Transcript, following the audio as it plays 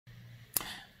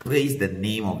Praise the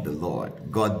name of the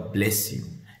Lord. God bless you.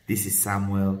 This is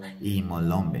Samuel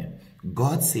Imolombe.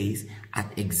 God says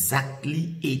at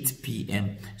exactly 8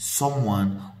 p.m.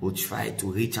 someone will try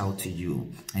to reach out to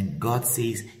you, and God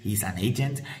says he's an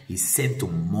agent. He's sent to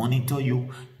monitor you.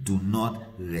 Do not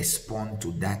respond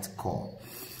to that call.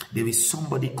 There is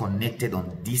somebody connected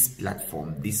on this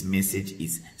platform. This message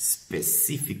is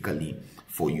specifically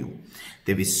for you.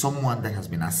 There is someone that has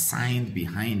been assigned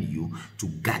behind you to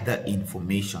gather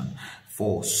information.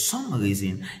 For some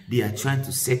reason, they are trying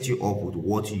to set you up with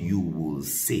what you will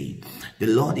say. The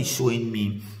Lord is showing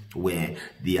me where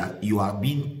you are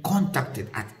being contacted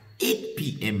at 8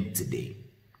 p.m. today.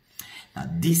 Now,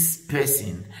 this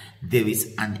person, there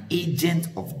is an agent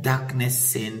of darkness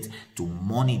sent to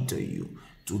monitor you,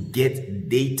 to get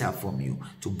data from you,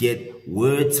 to get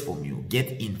words from you,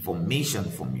 get information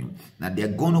from you. Now, they're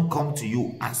going to come to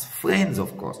you as friends,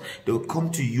 of course. They'll come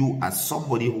to you as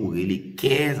somebody who really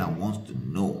cares and wants to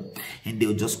know. And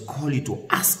they'll just call you to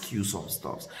ask you some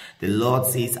stuff. The Lord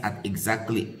says at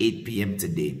exactly 8 p.m.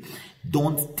 today,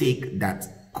 don't take that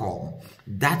call.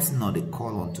 That's not a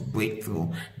call on to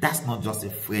breakthrough. That's not just a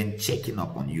friend checking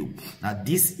up on you. Now,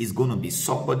 this is going to be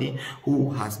somebody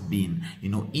who has been,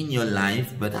 in your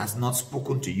life, but has not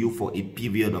spoken to you for a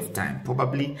period of time.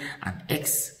 Probably an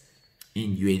ex,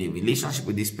 you're in a relationship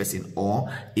with this person,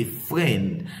 or a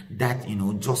friend that,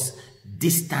 just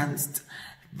distanced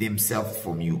themselves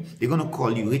from you. They're going to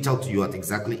call you, reach out to you at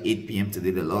exactly 8 p.m.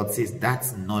 today. The Lord says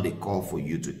that's not a call for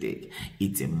you to take.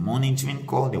 It's a monitoring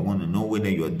call. They want to know whether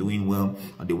you are doing well,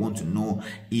 or they want to know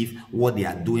if what they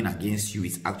are doing against you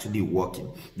is actually working.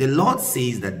 The Lord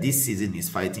says that this season is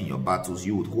fighting your battles.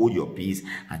 You would hold your peace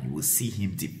and you will see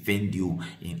him defend you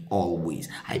in all ways.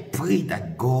 I pray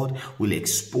that God will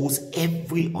expose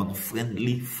every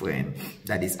unfriendly friend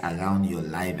that is around your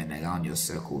life and around your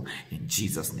circle in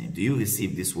Jesus' name. Do you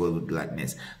receive this word with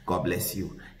gladness? God bless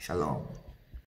you. Shalom.